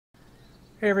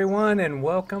Hey everyone, and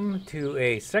welcome to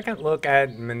a second look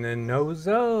at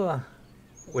Mesozoica,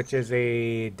 which is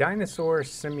a dinosaur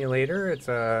simulator. It's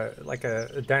like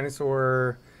a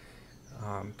dinosaur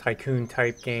tycoon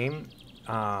type game.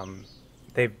 Um,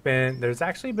 there's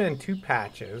actually been two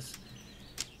patches,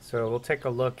 so we'll take a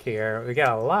look here. We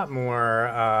got a lot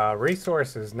more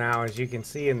resources now, as you can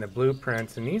see in the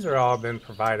blueprints, and these are all been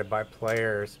provided by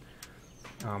players,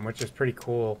 which is pretty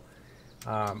cool.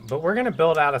 But we're going to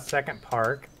build out a second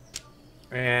park.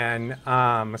 And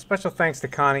a special thanks to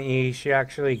Connie E. She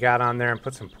actually got on there and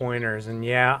put some pointers. And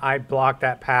yeah, I blocked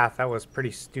that path. That was pretty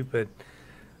stupid.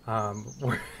 Um,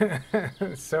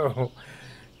 so,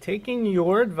 taking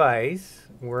your advice,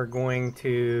 we're going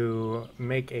to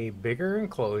make a bigger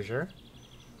enclosure.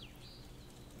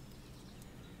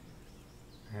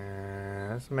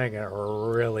 And let's make it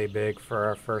really big for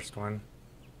our first one.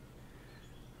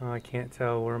 Oh, I can't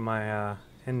tell where my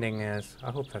ending is.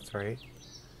 I hope that's right.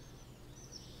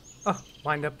 Oh,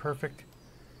 lined up perfect.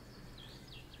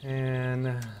 And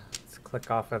let's click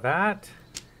off of that.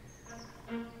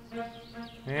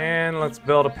 And let's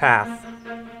build a path.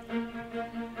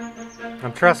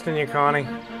 I'm trusting you, Connie.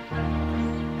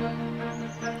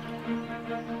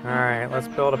 Alright, let's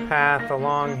build a path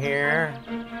along here.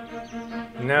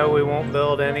 No, we won't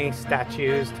build any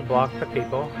statues to block the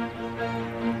people.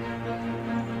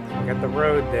 We got the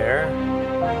road there.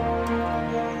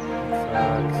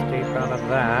 Let's escape out of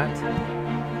that.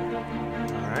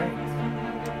 Alright.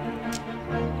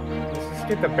 Let's just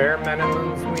get the bare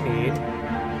minimums we need.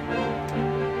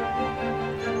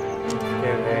 Let's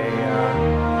get a,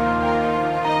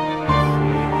 let's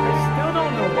see. I still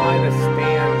don't know why the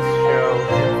stands show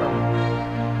from,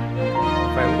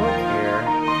 if I look here,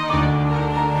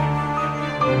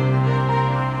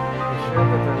 they show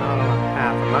that they're not on a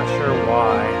path. I'm not sure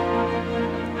why.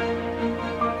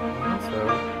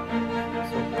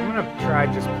 I'm gonna try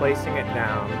just placing it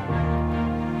down.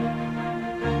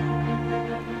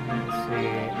 Let's see.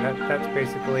 That's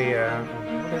basically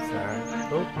what is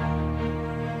that? Oh,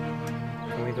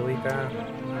 can we delete that? I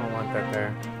don't want that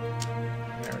there.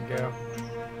 There we go.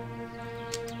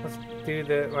 Let's do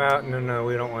the. Well, no,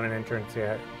 we don't want an entrance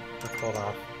yet. Let's hold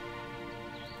off.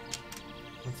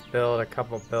 Let's build a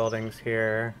couple buildings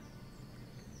here.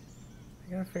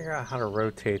 I gotta figure out how to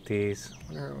rotate these.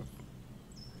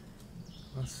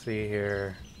 Let's see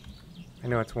here. I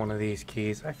know it's one of these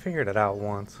keys. I figured it out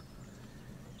once.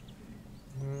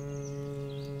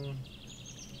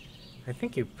 I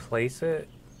think you place it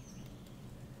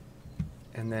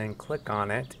and then click on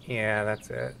it. Yeah, that's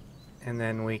it. And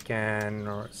then we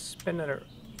can spin it around.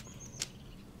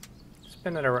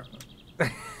 Spin it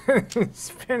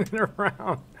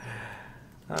around.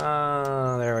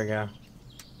 Oh, there we go.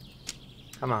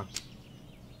 Come on.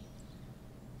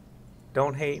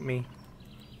 Don't hate me.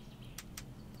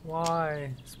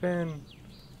 Why? Spin.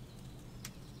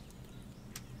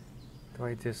 Do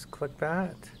I just click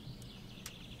that?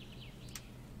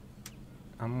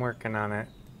 I'm working on it.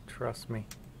 Trust me.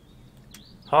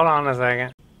 Hold on a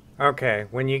second. Okay,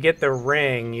 when you get the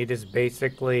ring, you just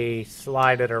basically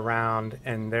slide it around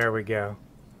and there we go.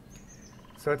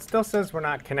 So it still says we're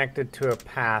not connected to a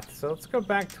path. So let's go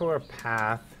back to our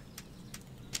path.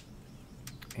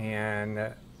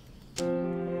 And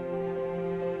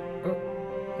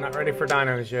not ready for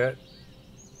dinos yet.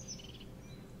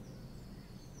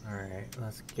 Alright,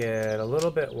 let's get a little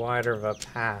bit wider of a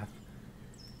path.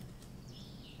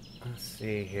 Let's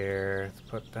see here. Let's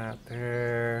put that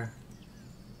there.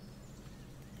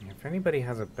 If anybody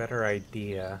has a better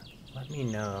idea, let me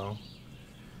know.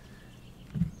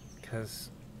 Because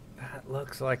that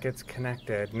looks like it's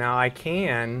connected. Now I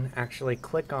can actually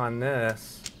click on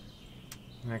this.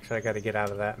 Actually, I got to get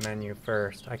out of that menu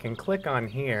first. I can click on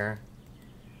here.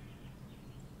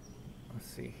 Let's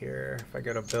see here, if I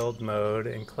go to build mode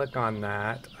and click on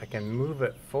that, I can move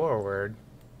it forward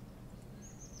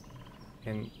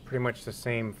in pretty much the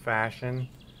same fashion.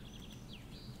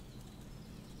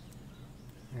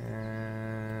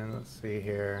 And let's see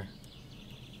here.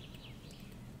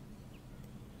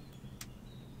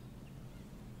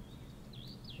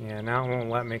 Yeah, now it won't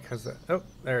let me because, oh,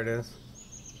 there it is.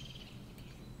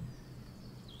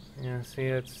 Yeah, see,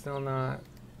 it's still not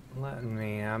letting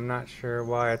me. I'm not sure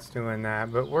why it's doing that,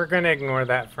 but we're going to ignore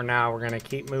that for now. We're going to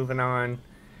keep moving on.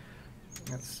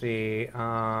 Let's see. We've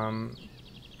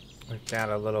got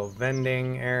a little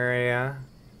vending area.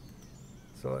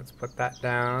 So let's put that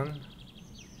down.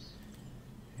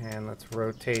 And let's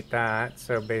rotate that.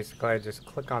 So basically I just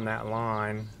click on that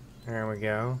line. There we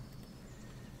go.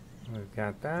 We've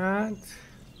got that.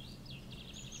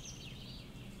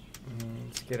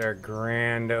 Let's get our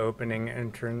grand opening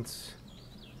entrance.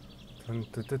 Dun,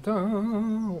 dun, dun,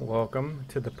 dun. Welcome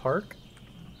to the park.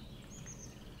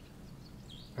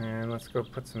 And let's go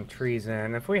put some trees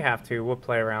in. If we have to, we'll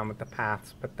play around with the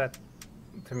paths, but that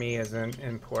to me isn't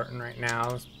important right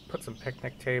now. Let's put some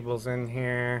picnic tables in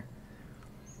here.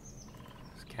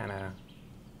 Just kind of...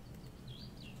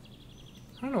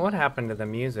 I don't know what happened to the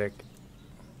music.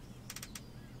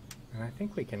 And I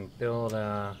think we can build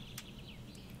a...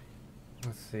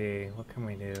 Let's see, what can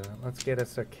we do? Let's get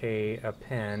us a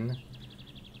pen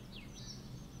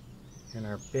in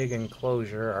our big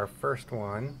enclosure, our first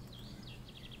one.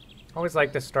 Always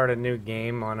like to start a new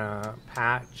game on a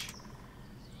patch,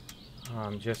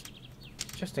 just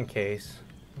in case.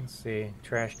 Let's see,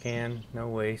 trash can, no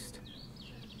waste.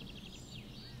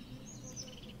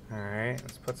 Alright,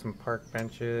 let's put some park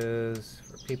benches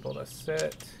for people to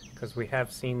sit, because we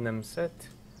have seen them sit.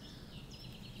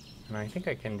 And I think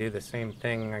I can do the same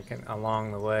thing.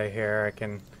 Along the way here, I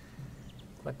can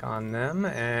click on them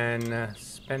and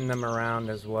spin them around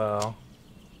as well.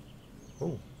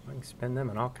 Ooh. I can spin them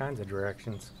in all kinds of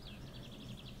directions.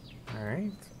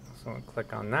 Alright, so I'll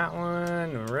click on that one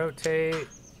and rotate.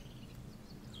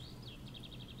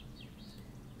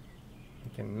 We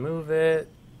can move it.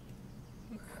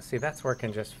 See, that's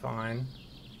working just fine.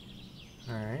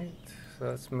 Alright, so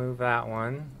let's move that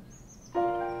one.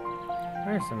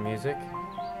 There's some music.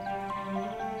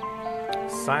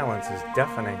 Silence is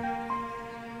deafening.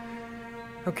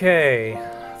 Okay,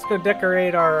 let's go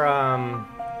decorate our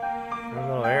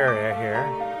little area here.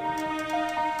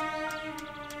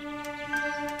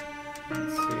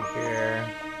 Let's see here.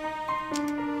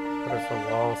 Put us a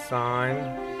wall sign.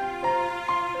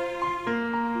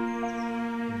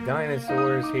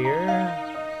 Dinosaurs here.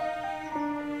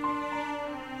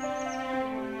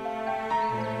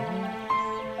 Okay.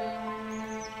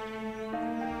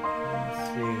 Let's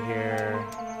see here.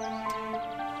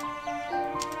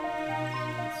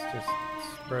 Let's just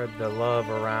spread the love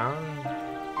around.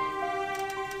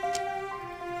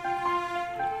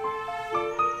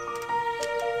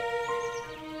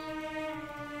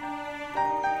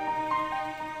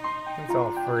 It's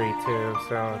all free too,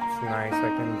 so it's nice. I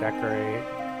can decorate.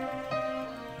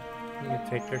 You can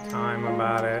take your time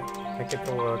about it. Make it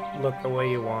to look the way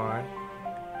you want.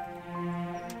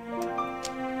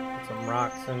 Put some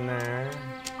rocks in there.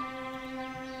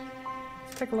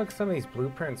 Let's take a look at some of these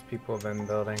blueprints people have been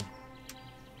building.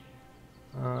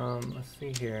 Let's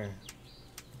see here.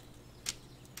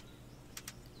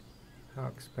 How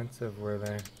expensive were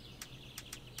they?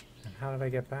 And how did I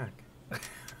get back?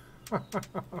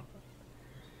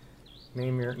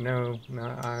 Name your... No,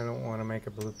 I don't want to make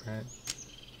a blueprint.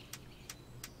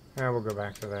 We'll go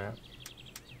back to that.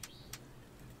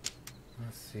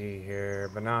 Let's see here.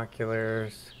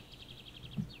 Binoculars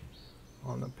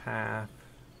on the path.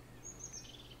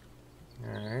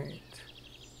 Alright.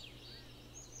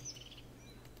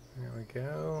 There we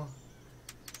go.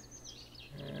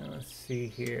 And let's see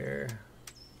here.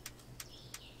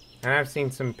 And I've seen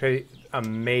some pretty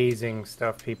amazing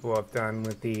stuff people have done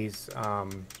with these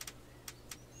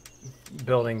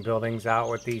building buildings out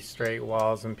with these straight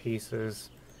walls and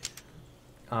pieces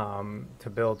to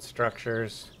build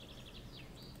structures.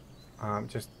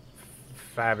 Just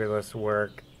fabulous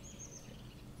work.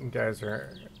 You guys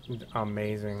are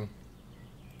amazing.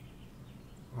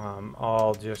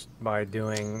 All just by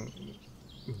doing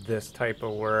this type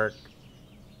of work,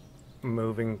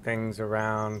 moving things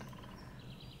around.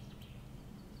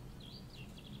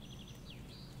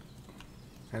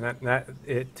 And that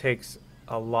it takes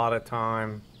a lot of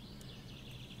time.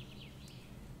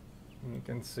 You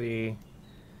can see,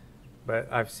 but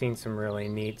I've seen some really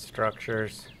neat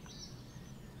structures.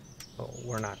 But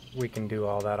we can do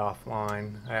all that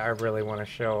offline. I really want to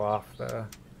show off the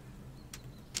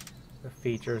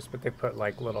features, but they put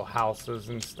like little houses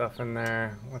and stuff in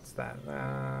there. What's that?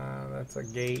 That's a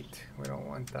gate. We don't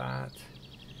want that.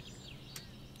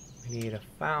 We need a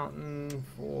fountain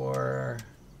for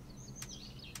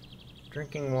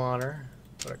drinking water.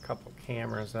 Put a couple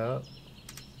cameras up.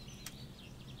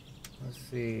 Let's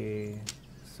see.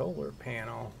 Solar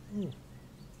panel. Ooh.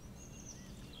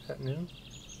 Is that new?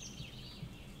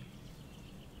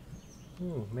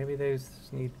 Ooh, maybe they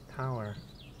just need power.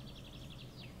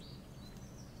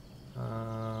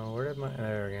 Where did my...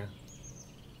 There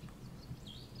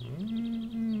we go.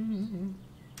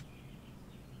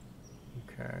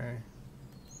 Okay.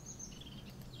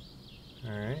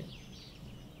 Alright.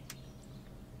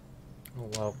 A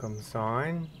welcome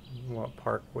sign. What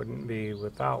park wouldn't be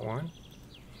without one?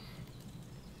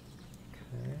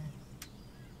 Okay.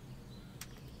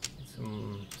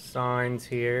 Some signs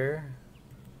here.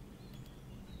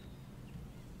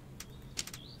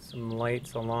 some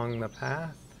lights along the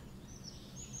path.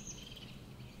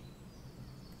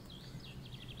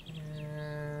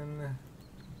 And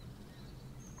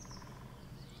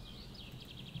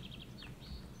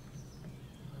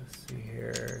let's see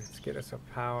here. Let's get us a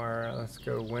power. Let's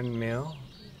go windmill.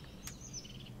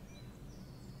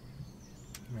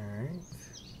 Alright.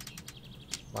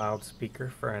 Loudspeaker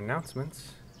for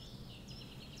announcements.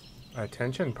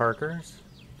 Attention, Parkers.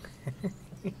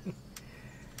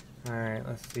 Alright,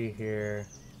 let's see here.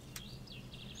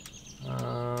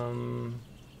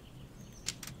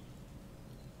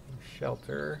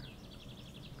 Shelter.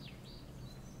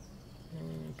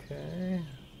 Okay.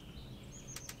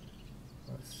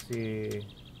 Let's see.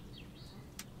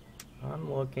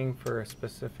 I'm looking for a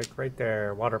specific, right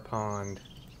there, water pond.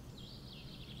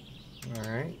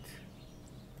 Alright.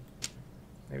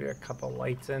 Maybe a couple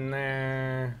lights in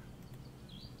there.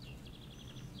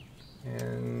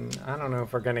 And I don't know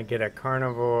if we're going to get a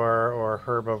carnivore or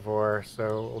herbivore,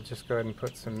 so we'll just go ahead and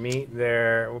put some meat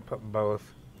there. We'll put both.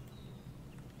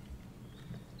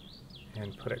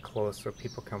 And put it close so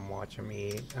people come watch them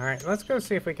eat. Alright, let's go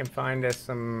see if we can find us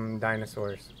some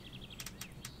dinosaurs.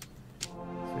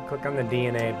 So click on the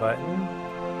DNA button.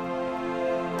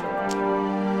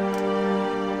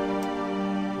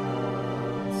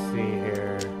 Let's see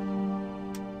here.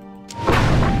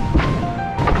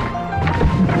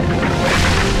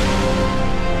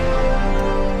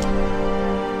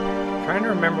 Trying to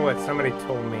remember what somebody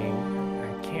told me.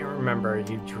 I can't remember.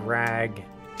 You drag.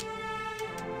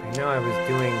 I know I was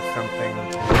doing something.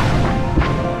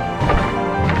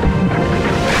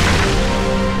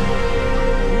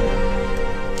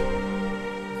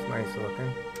 It's nice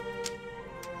looking.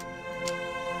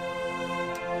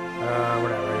 We're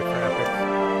not ready for epics.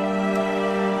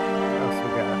 What else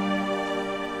we got?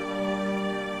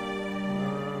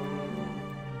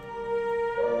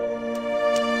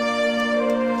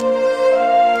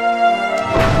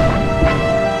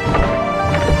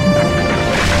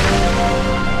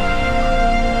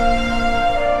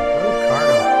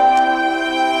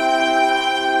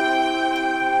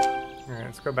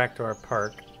 Go back to our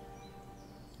park.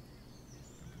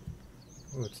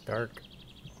 Ooh, it's dark.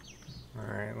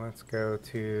 Alright, let's go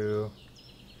to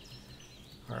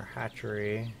our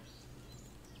hatchery.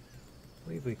 I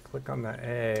believe we click on the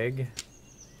egg.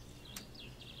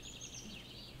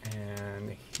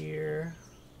 And here.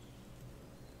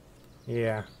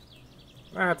 Yeah.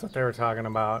 That's what they were talking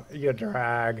about. You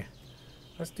drag.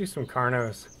 Let's do some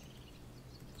carnos.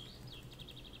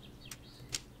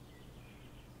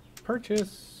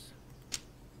 Purchase.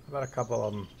 How about a couple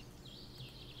of them?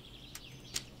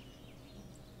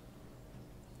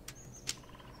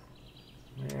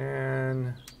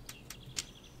 And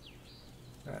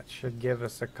that should give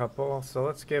us a couple. So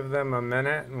let's give them a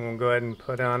minute and we'll go ahead and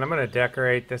put on. I'm going to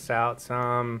decorate this out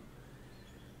some.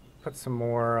 Put some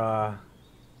more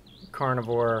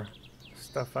carnivore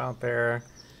stuff out there.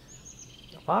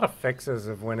 A lot of fixes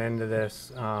have went into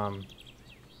this.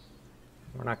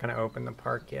 We're not going to open the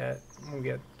park yet. We'll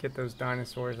get those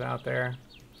dinosaurs out there.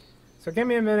 So give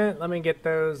me a minute. Let me get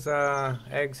those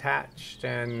eggs hatched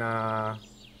and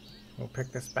we'll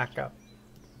pick this back up.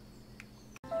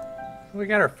 We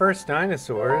got our first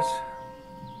dinosaurs.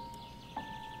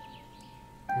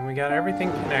 And we got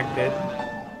everything connected.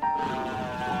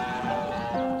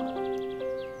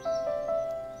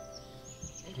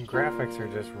 And graphics are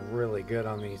just really good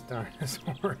on these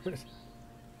dinosaurs.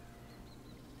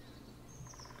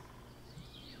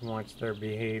 Watch their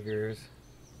behaviors.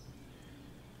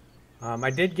 I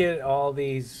did get all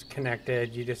these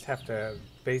connected. You just have to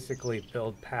basically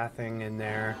build pathing in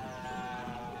there.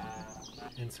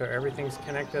 And so everything's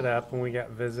connected up and we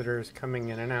got visitors coming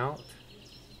in and out.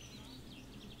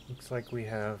 Looks like we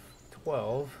have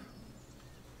 12.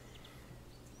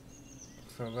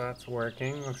 So that's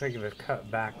working. Looks like they've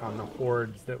cut back on the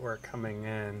hordes that were coming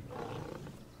in.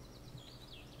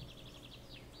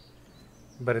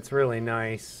 But it's really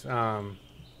nice. Where'd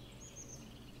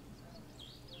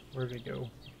he go?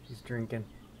 He's drinking.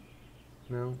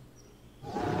 No?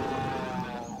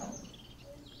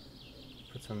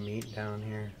 Put some meat down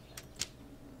here.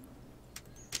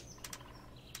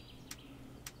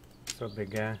 So big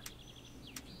guy.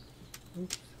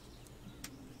 Oops.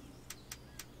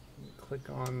 Click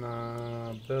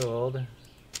on build.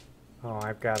 Oh,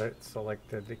 I've got it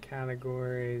selected. The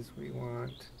categories we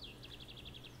want.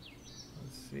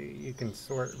 Let's see, you can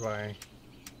sort by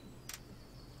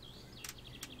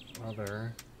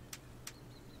other.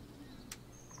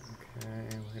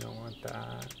 Okay, we don't want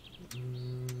that.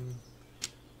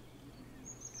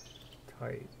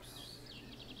 Types.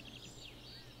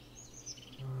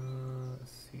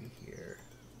 Let's see here.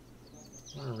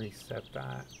 I'm gonna reset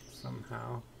that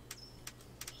somehow.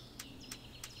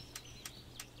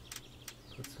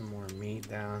 Put some more meat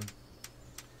down.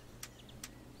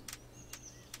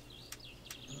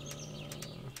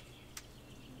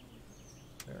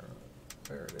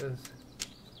 There it is.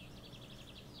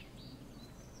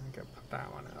 I think I put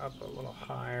that one up a little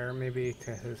higher, maybe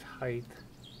to his height.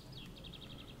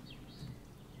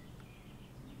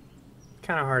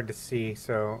 Kind of hard to see,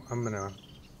 so I'm gonna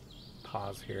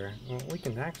pause here. Well, we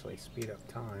can actually speed up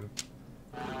time.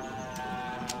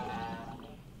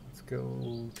 Let's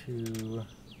go to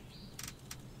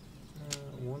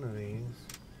one of these.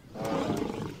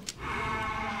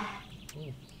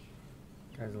 Ooh,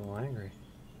 guy's a little angry.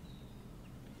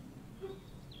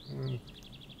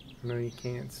 No, you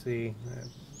can't see.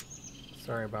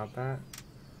 Sorry about that.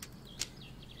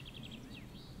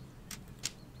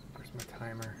 Where's my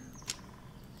timer?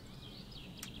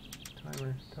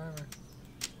 Timer.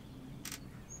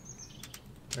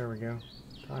 There we go.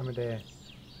 Time of day.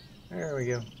 There we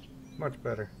go. Much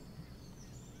better.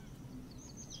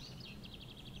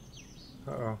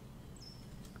 Uh-oh.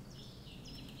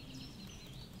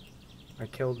 I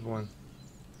killed one.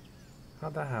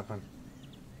 How'd that happen?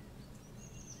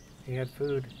 He had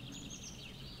food.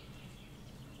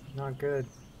 Not good.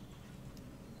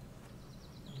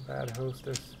 Bad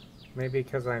hostess. Maybe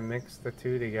because I mixed the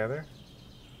two together?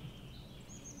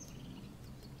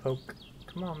 Poke.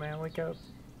 Come on, man, wake up.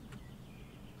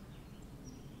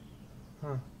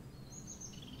 Huh.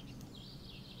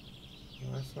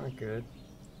 Well, that's not good.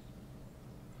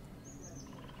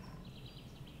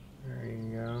 There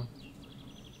you go.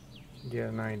 Get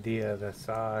an idea of the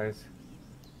size.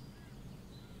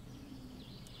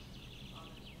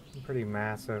 Pretty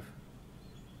massive.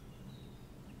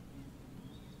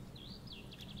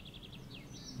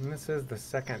 And this is the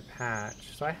second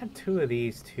patch. So I had two of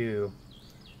these too.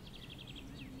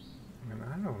 And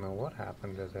I don't know what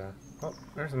happened to the... Oh,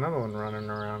 there's another one running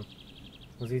around.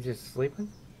 Was he just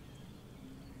sleeping?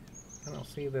 I don't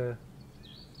see the...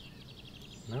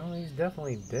 No, he's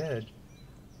definitely dead.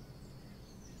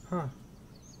 Huh.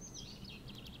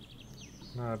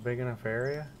 Not a big enough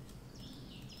area?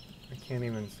 I can't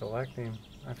even select him.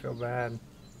 I feel bad.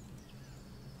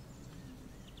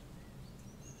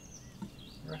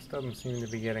 The rest of them seem to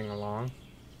be getting along.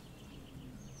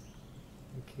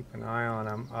 Keep an eye on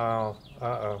them. Oh,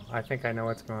 uh-oh. I think I know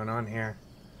what's going on here.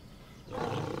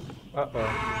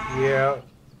 Uh-oh. Yeah.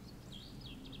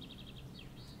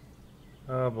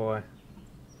 Oh boy.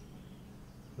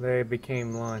 They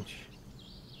became lunch.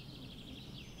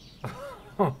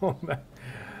 Oh,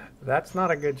 that's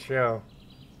not a good show.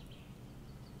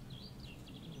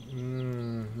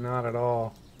 Not at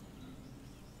all.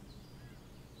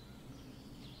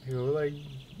 You were like,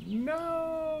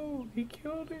 no, he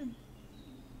killed him.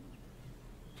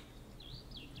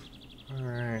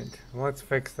 Alright, let's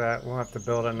fix that. We'll have to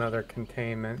build another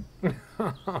containment.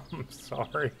 I'm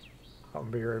sorry. I'll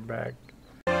be right back.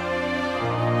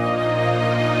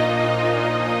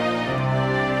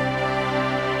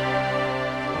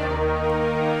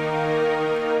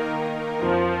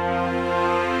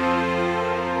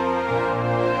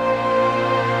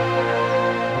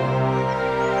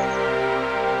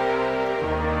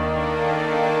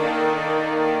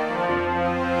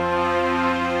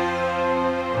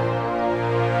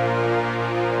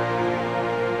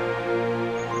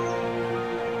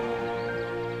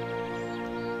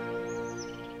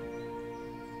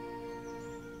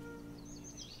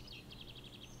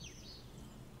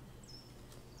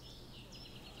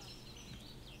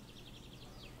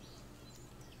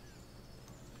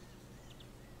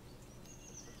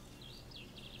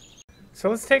 So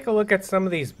let's take a look at some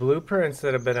of these blueprints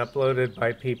that have been uploaded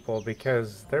by people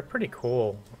because they're pretty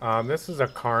cool. This is a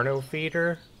carno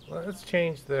feeder. Let's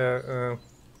change the...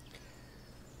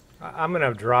 I'm going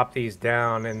to drop these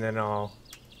down and then I'll...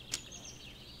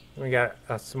 We got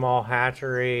a small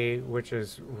hatchery, which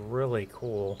is really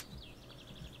cool.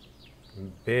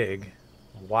 Big.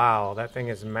 Wow, that thing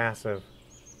is massive.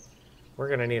 We're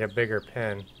going to need a bigger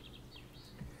pen.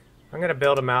 I'm going to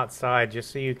build them outside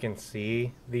just so you can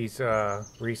see these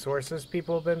resources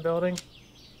people have been building.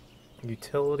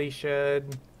 Utility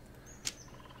shed,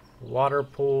 water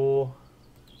pool,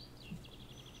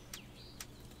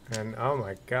 and oh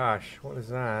my gosh, what is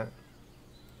that?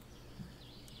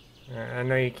 I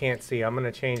know you can't see. I'm going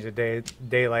to change the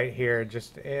daylight here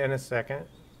just in a second.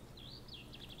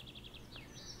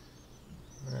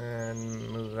 And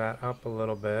move that up a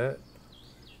little bit.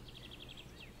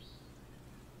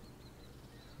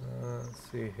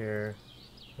 Let's see here.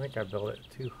 I think I built it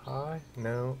too high.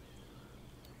 No.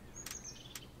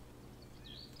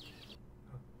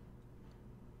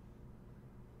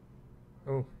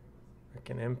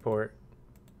 can import.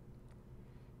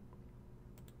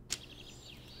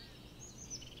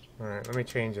 Alright, let me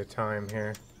change the time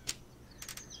here.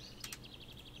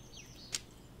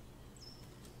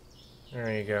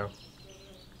 There you go.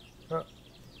 Oh.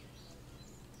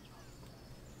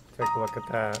 Take a look at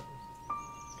that.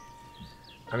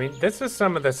 I mean, this is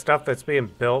some of the stuff that's being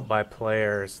built by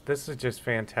players. This is just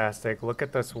fantastic. Look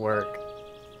at this work.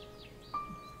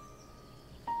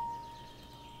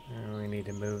 And we need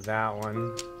to move that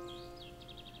one.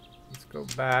 Let's go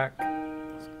back.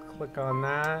 Let's click on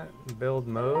that. Build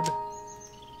mode.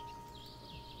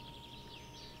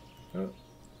 Oh.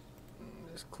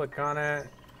 Just click on it.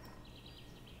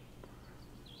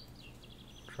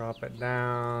 Drop it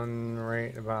down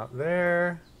right about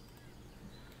there.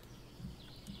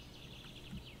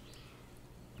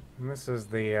 And this is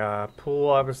the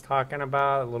pool I was talking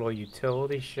about, a little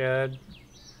utility shed.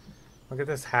 Look at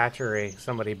this hatchery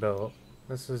somebody built.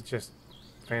 This is just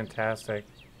fantastic.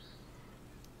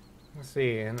 Let's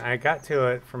see, and I got to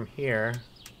it from here.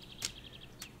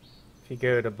 If you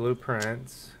go to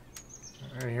blueprints,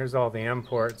 and here's all the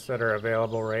imports that are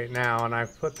available right now, and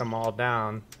I've put them all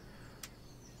down.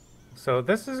 So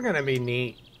this is going to be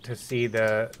neat to see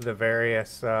the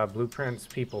various blueprints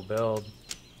people build.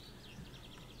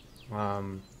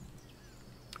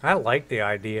 I like the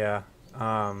idea.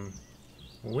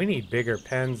 We need bigger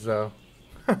pens though.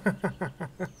 I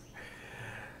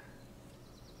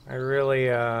really,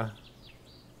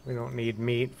 we don't need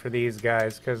meat for these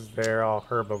guys because they're all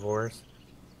herbivores.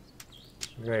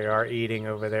 They are eating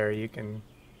over there. You can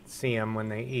see them when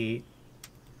they eat.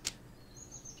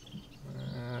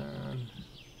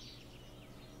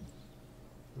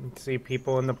 See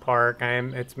people in the park.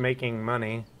 It's making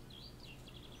money.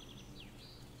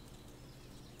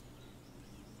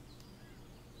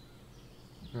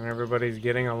 And everybody's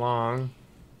getting along,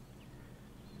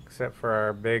 except for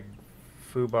our big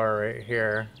foobar right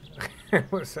here.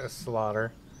 It was a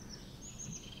slaughter.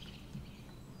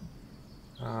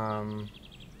 Yeah,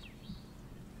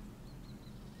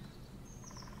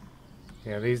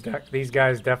 these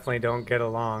guys definitely don't get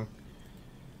along.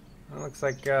 It looks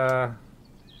like,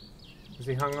 is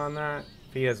he hung on that?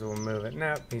 If he is, we'll move it.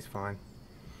 Nope, he's fine.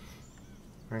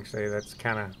 Actually, that's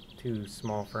kind of too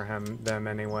small for them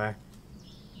anyway.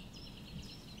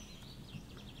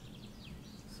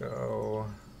 So,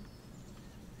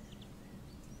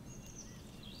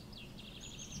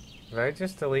 did I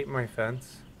just delete my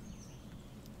fence?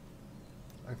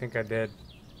 I think I did.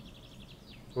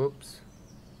 Whoops.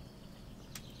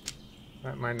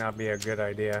 That might not be a good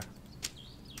idea.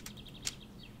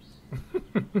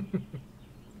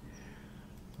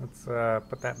 Let's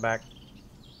put that back.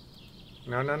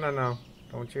 No, no, no, no.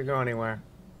 Don't you go anywhere.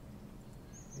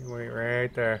 You wait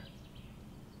right there.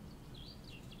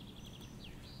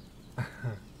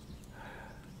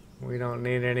 We don't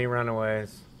need any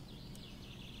runaways.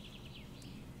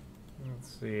 Let's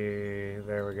see.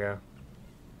 There we go.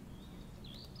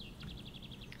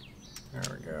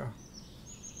 There we go.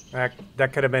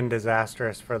 That could have been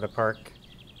disastrous for the park.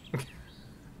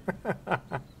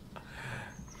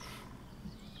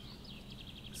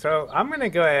 So I'm going to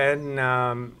go ahead and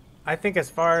I think as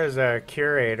far as a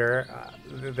curator,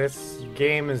 this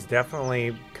game is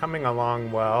definitely coming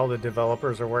along well. The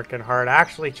developers are working hard. I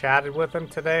actually chatted with them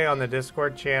today on the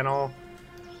Discord channel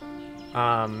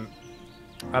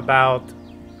about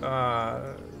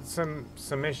some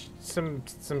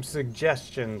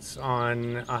suggestions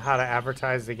on how to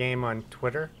advertise the game on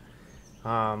Twitter.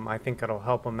 I think it'll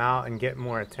help them out and get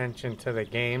more attention to the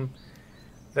game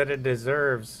that it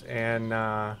deserves.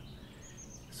 And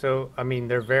so, I mean,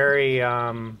 they're very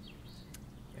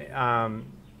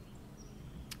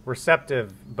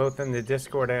receptive, both in the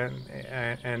Discord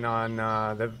and on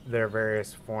their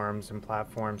various forums and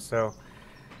platforms. So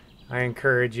I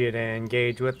encourage you to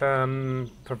engage with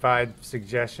them, provide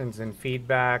suggestions and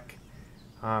feedback.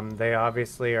 They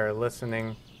obviously are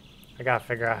listening. I gotta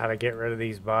figure out how to get rid of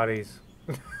these bodies.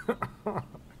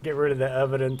 Get rid of the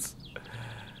evidence.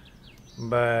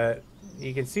 But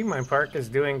you can see my park is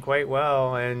doing quite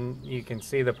well, and you can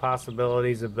see the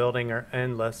possibilities of building are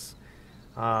endless.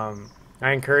 I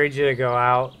encourage you to go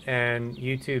out and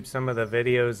YouTube some of the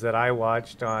videos that I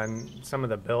watched on some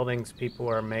of the buildings people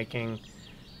are making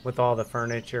with all the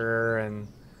furniture, and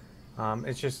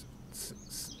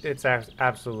it's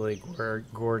absolutely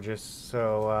gorgeous.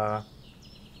 So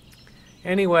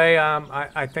anyway,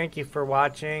 I thank you for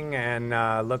watching, and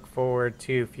look forward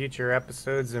to future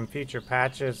episodes and future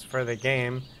patches for the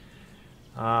game.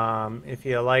 If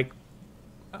you like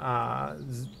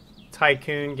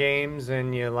tycoon games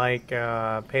and you like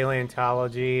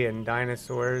paleontology and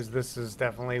dinosaurs, this is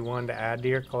definitely one to add to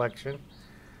your collection.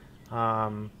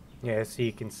 Yeah, so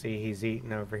you can see he's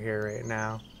eating over here right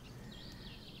now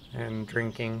and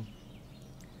drinking.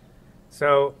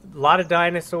 So, a lot of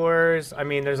dinosaurs. I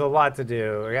mean, there's a lot to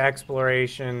do.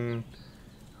 Exploration,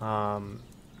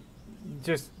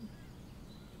 just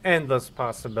endless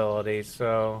possibilities.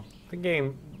 So, the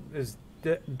game is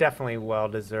definitely well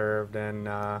deserved and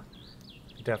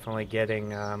definitely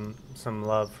getting some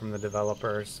love from the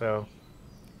developers. So,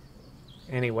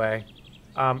 anyway,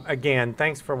 again,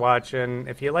 thanks for watching.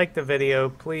 If you liked the video,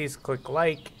 please click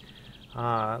like.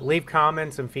 Leave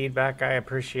comments and feedback. I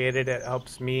appreciate it. It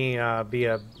helps me be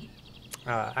a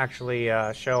actually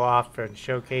show off and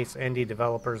showcase indie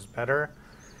developers better,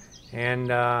 and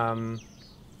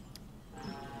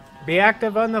be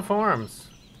active on the forums.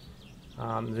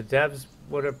 The devs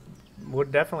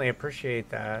would definitely appreciate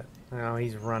that. You know,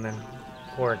 he's running.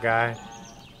 Poor guy.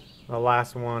 The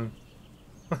last one.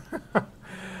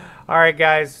 Alright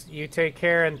guys, you take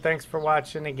care and thanks for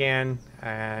watching again.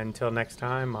 And until next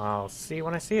time, I'll see you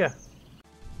when I see you.